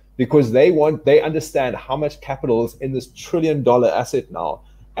anymore, because they understand how much capital is in this $1 trillion asset now,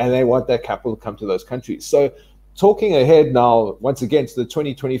 and they want that capital to come to those countries. So talking ahead now, once again, to the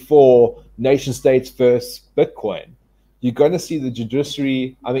 2024 nation states versus Bitcoin, you're going to see the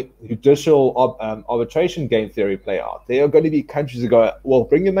judicial arbitration game theory play out. There are going to be countries that go, well,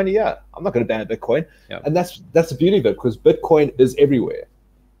 bring your money here. I'm not going to ban Bitcoin. And that's the beauty of it, because Bitcoin is everywhere.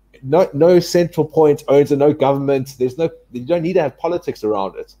 no central point owns it, no government. You don't need to have politics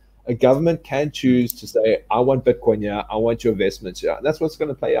around it. A government can choose to say, I want Bitcoin here, I want your investments here. That's what's going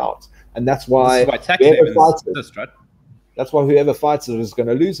to play out. And that's why, tax havens exist, right? That's why whoever fights it is going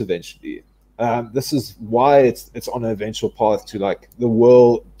to lose eventually. This is why it's on an eventual path to like the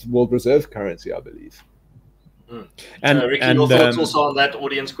world reserve currency, I believe. And Ricki, your thoughts also on that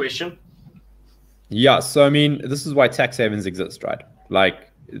audience question? Yeah, so I mean, this is why tax havens exist, right?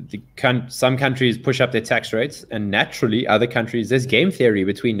 Like some countries push up their tax rates, and naturally other countries, there's game theory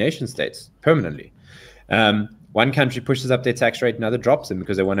between nation states permanently. One country pushes up their tax rate, another drops them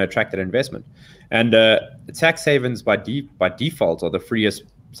because they want to attract that investment. And tax havens by default are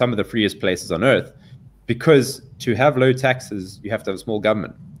some of the freest places on earth, because to have low taxes, you have to have a small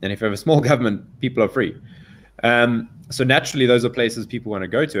government. And if you have a small government, people are free. So naturally, those are places people want to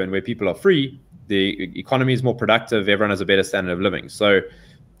go to, and where people are free, the economy is more productive, everyone has a better standard of living. So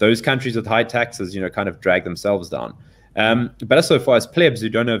those countries with high taxes, kind of drag themselves down. But as so far as plebs who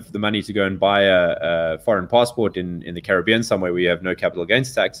don't have the money to go and buy a foreign passport in the Caribbean somewhere where you have no capital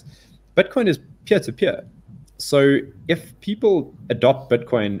gains tax, Bitcoin is peer-to-peer. So if people adopt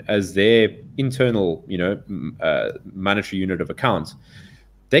Bitcoin as their internal, monetary unit of account,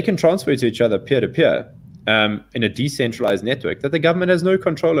 they can transfer to each other peer-to-peer in a decentralized network that the government has no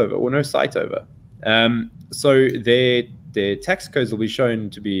control over or no sight over. So their tax codes will be shown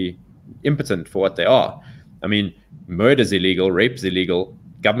to be impotent for what they are. I mean, murder is illegal, rape is illegal,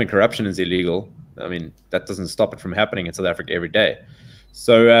 government corruption is illegal. I mean, that doesn't stop it from happening in South Africa every day.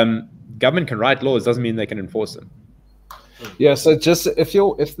 So government can write laws, doesn't mean they can enforce them. Yeah, so just if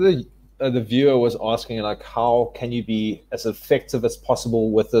the viewer was asking, like, how can you be as effective as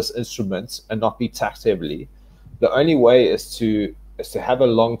possible with this instrument and not be taxed heavily, the only way is to have a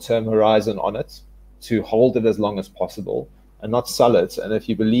long-term horizon on it, to hold it as long as possible and not sell it. And if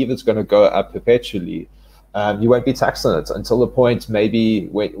you believe it's going to go up perpetually, you won't be taxed on it until the point maybe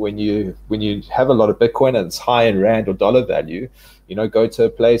when you have a lot of Bitcoin and it's high in rand or dollar value, go to a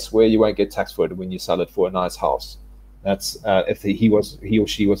place where you won't get taxed for it when you sell it for a nice house. That's if he or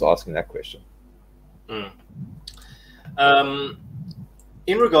she was asking that question. In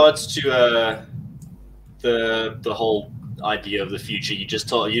regards to the whole idea of the future, you just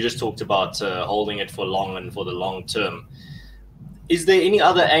talked about holding it for long and for the long term. Is there any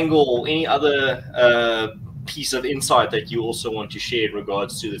other angle, any other piece of insight that you also want to share in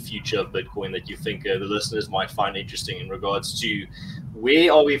regards to the future of Bitcoin that you think the listeners might find interesting in regards to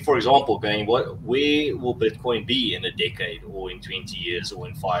where are we, for example, going? Where will Bitcoin be in a decade, or in 20 years, or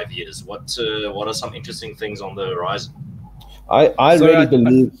in 5 years? What are some interesting things on the horizon? I really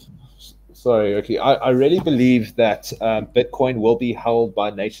believe. Sorry, okay. I really believe that Bitcoin will be held by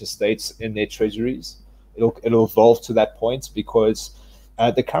nation states in their treasuries. It'll evolve to that point because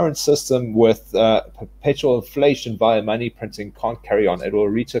the current system with perpetual inflation via money printing can't carry on. It will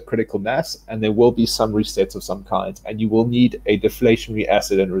reach a critical mass, and there will be some resets of some kind, and you will need a deflationary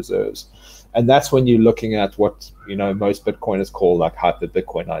asset in reserves. And that's when you're looking at what most Bitcoiners call like hyper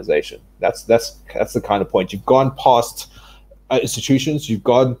Bitcoinization. That's the kind of point. You've gone past institutions, you've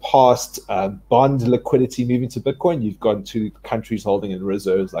gone past bond liquidity moving to Bitcoin, you've gone to countries holding in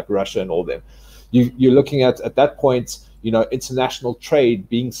reserves like Russia and all them. You're looking at that point, international trade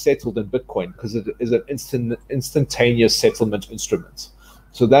being settled in Bitcoin because it is an instantaneous settlement instrument.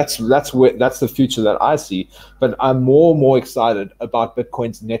 So that's the future that I see. But I'm more and more excited about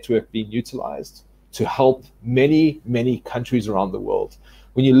Bitcoin's network being utilized to help many, many countries around the world.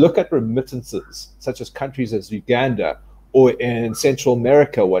 When you look at remittances, such as countries as Uganda or in Central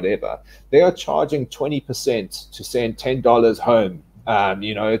America, whatever, they are charging 20% to send $10 home.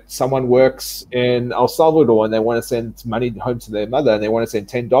 Someone works in El Salvador and they want to send money home to their mother and they want to send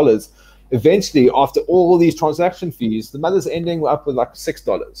 $10. Eventually, after all these transaction fees, the mother's ending up with like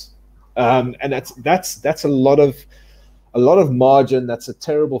 $6. And that's a lot of margin. That's a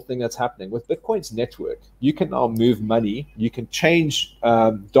terrible thing that's happening. With Bitcoin's network, you can now move money. You can change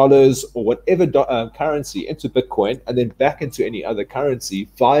dollars or whatever currency into Bitcoin and then back into any other currency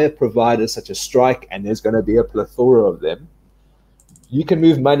via providers such as Strike, and there's going to be a plethora of them. You can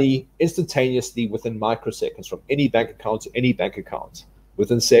move money instantaneously within microseconds from any bank account to any bank account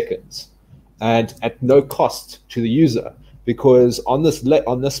within seconds, and at no cost to the user, because on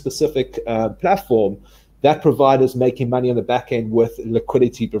this specific platform, that provider is making money on the back end with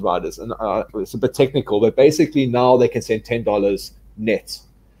liquidity providers. And it's a bit technical, but basically now they can send $10 net.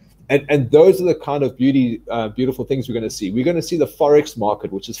 And those are the kind of beautiful things we're going to see. We're going to see the Forex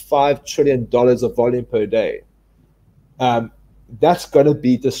market, which is $5 trillion of volume per day. That's going to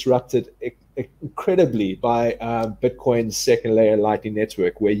be disrupted incredibly by Bitcoin's second layer Lightning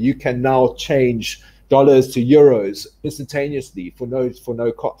Network, where you can now change dollars to euros instantaneously for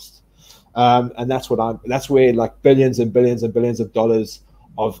no cost. And that's where like billions and billions and billions of dollars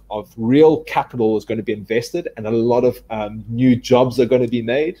of real capital is going to be invested, and a lot of new jobs are going to be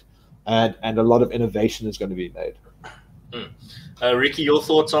made, and a lot of innovation is going to be made. Ricki, your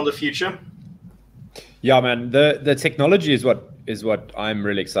thoughts on the future? Yeah, man, the technology is what I'm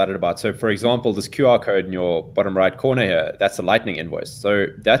really excited about. So for example, this QR code in your bottom right corner here, that's a Lightning invoice. So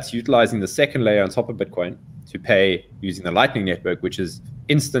that's utilizing the second layer on top of Bitcoin to pay using the Lightning Network, which is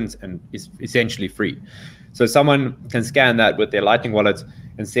instant and is essentially free. So someone can scan that with their Lightning wallet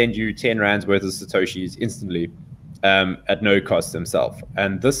and send you 10 Rands worth of Satoshis instantly at no cost themselves.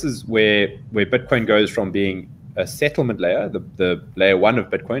 And this is where Bitcoin goes from being a settlement layer. The layer 1 of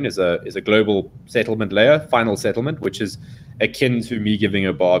Bitcoin is a global settlement layer, final settlement, which is akin to me giving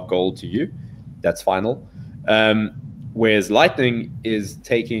a bar of gold to you. That's final. Whereas Lightning is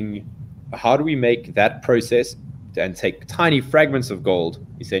taking, how do we make that process and take tiny fragments of gold,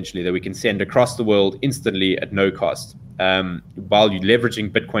 essentially, that we can send across the world instantly at no cost, while you're leveraging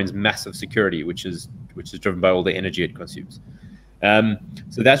Bitcoin's massive security, which is driven by all the energy it consumes.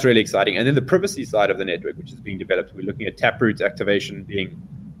 So that's really exciting. And then the privacy side of the network, which is being developed, we're looking at Taproot activation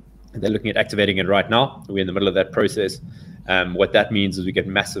they're looking at activating it right now. We're in the middle of that process. What that means is we get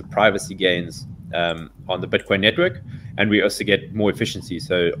massive privacy gains on the Bitcoin network, and we also get more efficiency.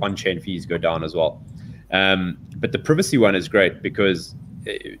 So on-chain fees go down as well. But the privacy one is great because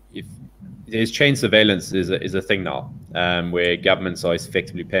if there's chain surveillance is a thing now, where governments are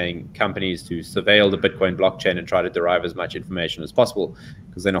effectively paying companies to surveil the Bitcoin blockchain and try to derive as much information as possible,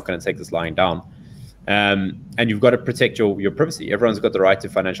 because they're not going to take this lying down. And you've got to protect your privacy. Everyone's got the right to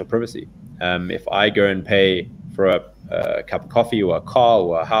financial privacy. If I go and pay for a cup of coffee or a car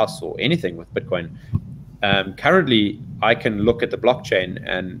or a house or anything with Bitcoin, currently I can look at the blockchain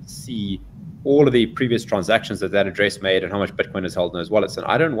and see all of the previous transactions that address made and how much Bitcoin is held in those wallets. And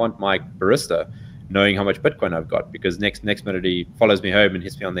I don't want my barista knowing how much Bitcoin I've got, because next minute he follows me home and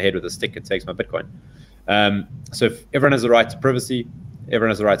hits me on the head with a stick and takes my Bitcoin. So if everyone has the right to privacy, everyone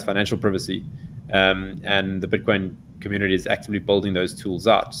has the right to financial privacy, and the Bitcoin community is actively building those tools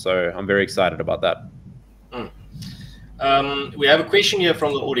out. So I'm very excited about that. We have a question here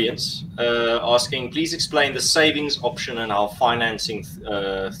from the audience asking, please explain the savings option and how financing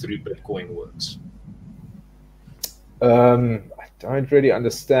through Bitcoin works. I don't really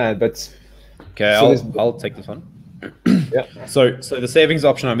understand, but okay, so I'll take this one. Yeah. So the savings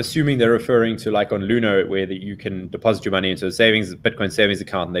option, I'm assuming they're referring to like on Luno, where you can deposit your money into a Bitcoin savings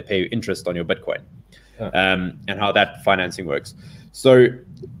account and they pay you interest on your Bitcoin, and how that financing works. So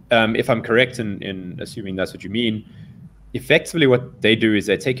if I'm correct in assuming that's what you mean, effectively what they do is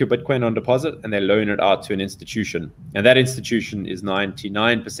they take your Bitcoin on deposit and they loan it out to an institution. And that institution is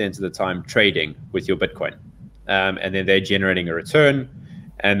 99% of the time trading with your Bitcoin. And then they're generating a return,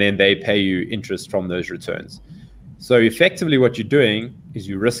 and then they pay you interest from those returns. So effectively what you're doing is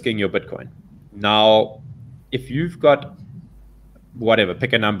you're risking your Bitcoin. Now, if you've got whatever,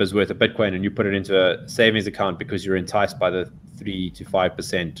 pick a number's worth of Bitcoin and you put it into a savings account because you're enticed by the 3 to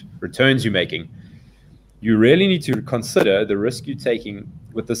 5% returns you're making, you really need to consider the risk you're taking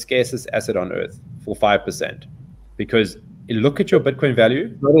with the scarcest asset on earth for 5%. Because you look at your Bitcoin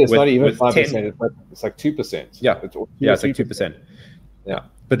value. It's not even 5%, it's like 2%. Yeah, it's like 2%. Yeah.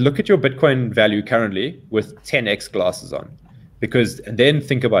 But look at your Bitcoin value currently with 10x glasses on, and then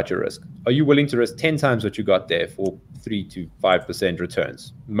think about your risk. Are you willing to risk 10 times what you got there for 3 to 5%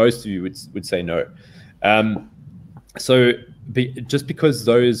 returns? Most of you would say no. So just because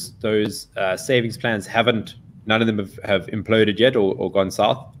those savings plans none of them have imploded yet or gone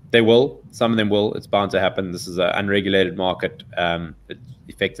south, they will. Some of them will. It's bound to happen. This is an unregulated market. It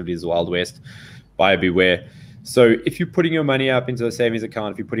effectively is the Wild West. Buyer beware. So if you're putting your money up into a savings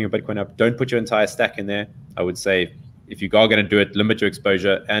account, if you're putting your Bitcoin up, don't put your entire stack in there. I would say if you are going to do it, limit your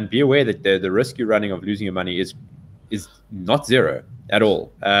exposure and be aware that the risk you're running of losing your money is not zero at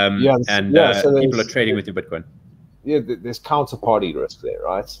all. So people are trading with your Bitcoin. Yeah, there's counterparty risk there,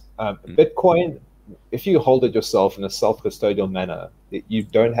 right? Bitcoin, if you hold it yourself in a self-custodial manner, you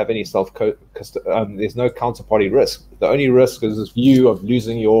don't have any there's no counterparty risk. The only risk is this view of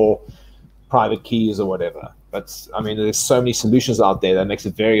losing your private keys or whatever. But I mean, there's so many solutions out there that makes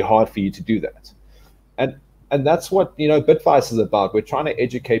it very hard for you to do that. And that's what Bitvice is about. We're trying to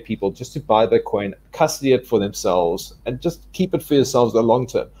educate people just to buy Bitcoin, custody it for themselves, and just keep it for yourselves the long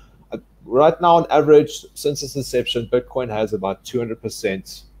term. Right now, on average, since its inception, Bitcoin has about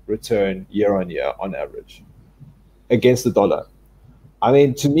 200% return year on year on average against the dollar. I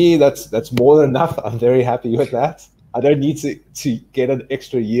mean, to me, that's more than enough. I'm very happy with that. I don't need to get an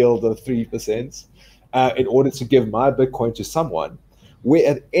extra yield of 3% in order to give my Bitcoin to someone. Where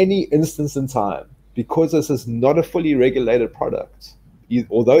at any instance in time, because this is not a fully regulated product,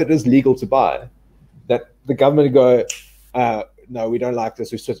 although it is legal to buy, that the government go, no, we don't like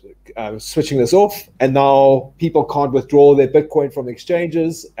this. We're switching this off, and now people can't withdraw their Bitcoin from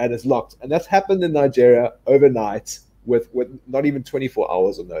exchanges, and it's locked. And that's happened in Nigeria overnight with not even 24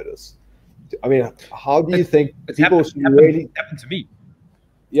 hours of notice. I mean, how do you think people should really happen to me?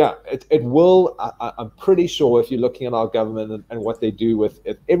 Yeah, it will. I'm pretty sure if you're looking at our government and what they do with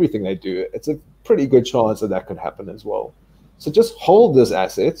everything they do, it's a pretty good chance that could happen as well. So just hold this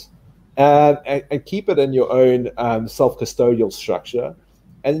asset and keep it in your own self-custodial structure,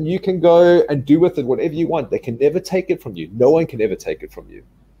 and you can go and do with it whatever you want. They can never take it from you. No one can ever take it from you.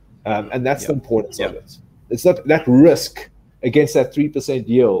 And that's the importance of it. It's not that risk against that 3%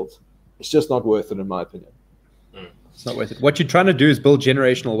 yield. It's just not worth it, in my opinion. It's not worth it. What you're trying to do is build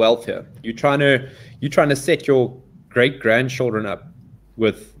generational wealth here. You're trying to set your great grandchildren up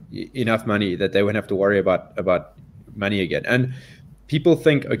with enough money that they won't have to worry about money again. And people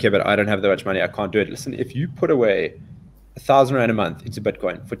think, okay, but I don't have that much money, I can't do it. Listen, if you put away 1,000 Rand a month into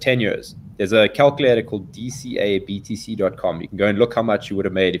Bitcoin for 10 years, there's a calculator called dcabtc.com. You can go and look how much you would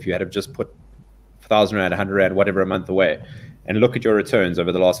have made if you had just put 1,000 Rand, 100 Rand, whatever a month away, and look at your returns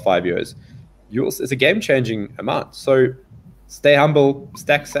over the last 5 years. It's a game-changing amount. So stay humble,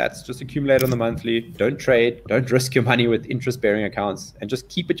 stack sats, just accumulate on the monthly, don't trade, don't risk your money with interest-bearing accounts, and just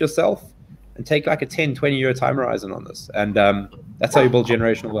keep it yourself and take like a 10, 20-year time horizon on this. And that's how you build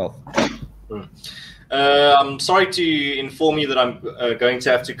generational wealth. I'm sorry to inform you that I'm going to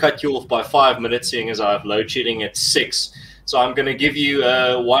have to cut you off by 5 minutes, seeing as I have load shedding at 6. So I'm going to give you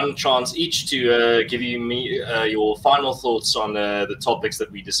one chance each to give me your final thoughts on the topics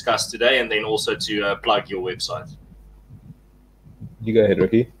that we discussed today, and then also to plug your website. You go ahead,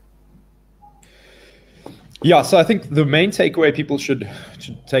 Ricki. Yeah, so I think the main takeaway people should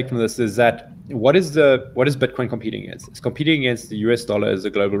take from this is that what is Bitcoin competing against? It's competing against the US dollar as a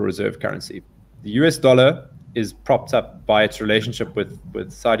global reserve currency. The US dollar is propped up by its relationship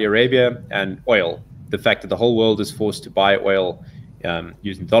with Saudi Arabia and oil. The fact that the whole world is forced to buy oil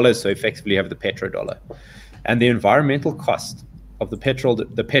using dollars, so effectively you have the petrodollar. And the environmental cost of the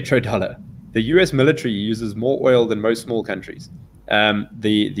petrodollar. The US military uses more oil than most small countries.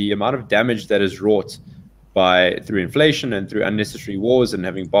 The amount of damage that is wrought through inflation and through unnecessary wars and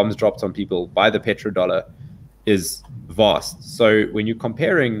having bombs dropped on people by the petrodollar is vast. So when you're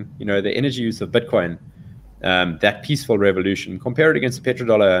comparing, the energy use of Bitcoin, that peaceful revolution, compare it against the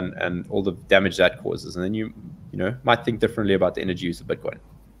petrodollar and all the damage that causes, and then you might think differently about the energy use of Bitcoin.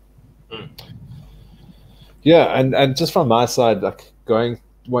 Yeah, and just from my side, like going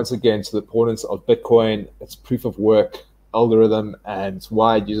once again to the importance of Bitcoin, its proof of work algorithm, and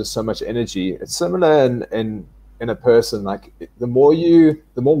why it uses so much energy. It's similar in a person. Like the more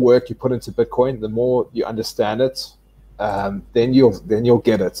work you put into Bitcoin, the more you understand it. Then you'll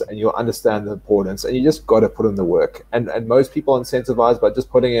get it, and you'll understand the importance, and you just got to put in the work. And most people are incentivized by just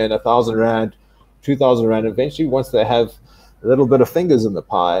putting in 1,000 Rand, 2,000 Rand. Eventually, once they have a little bit of fingers in the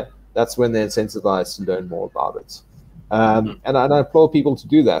pie, that's when they're incentivized to learn more about it. And I applaud people to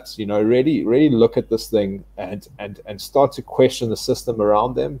do that. Really look at this thing and start to question the system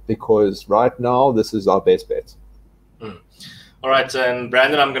around them, because right now this is our best bet. All right, and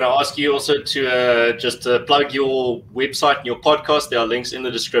Brandon, I'm going to ask you also to just plug your website and your podcast. There are links in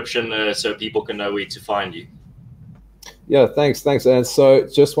the description so people can know where to find you. Yeah, thanks. And so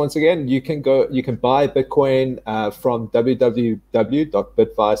just once again, you can buy Bitcoin from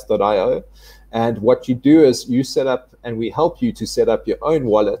www.bitvice.io. And what you do is you set up, and we help you to set up your own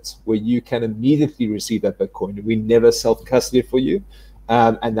wallet where you can immediately receive that Bitcoin. We never self-custody it for you.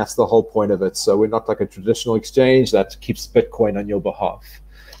 And that's the whole point of it. So we're not like a traditional exchange that keeps Bitcoin on your behalf.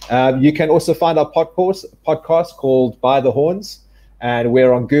 You can also find our podcast called By the Horns. And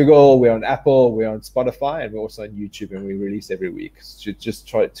we're on Google, we're on Apple, we're on Spotify, and we're also on YouTube, and we release every week. So just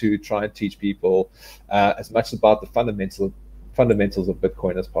try and teach people as much about the fundamentals of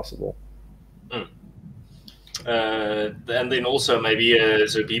Bitcoin as possible. And then also maybe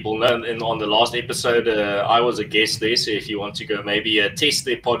so people know, on the last episode I was a guest there, so if you want to go maybe test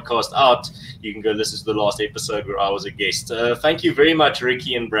their podcast out, you can go listen to the last episode where I was a guest. Thank you very much,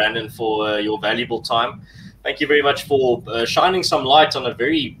 Ricki and Brandon, for your valuable time. Thank you very much for shining some light on a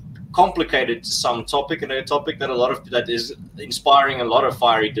very complicated to some topic, and a topic that that is inspiring a lot of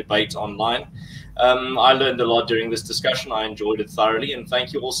fiery debate online. I learned a lot during this discussion. I enjoyed it thoroughly, and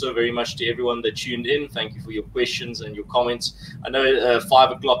thank you also very much to everyone that tuned in. Thank you for your questions and your comments. I know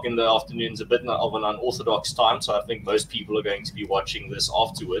 5 o'clock in the afternoon is a bit of an unorthodox time, so I think most people are going to be watching this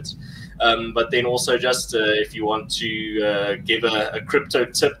afterwards. But then also just if you want to give a crypto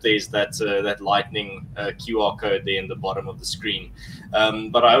tip, there's that lightning QR code there in the bottom of the screen.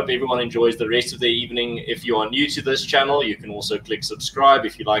 But I hope everyone enjoys the rest of their evening. If you are new to this channel, you can also click subscribe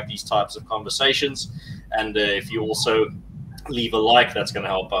if you like these types of conversations. And if you also leave a like, that's going to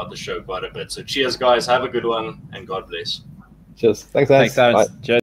help out the show quite a bit. So cheers, guys. Have a good one, and God bless. Cheers. Thanks, Thanks, Aaron. Cheers.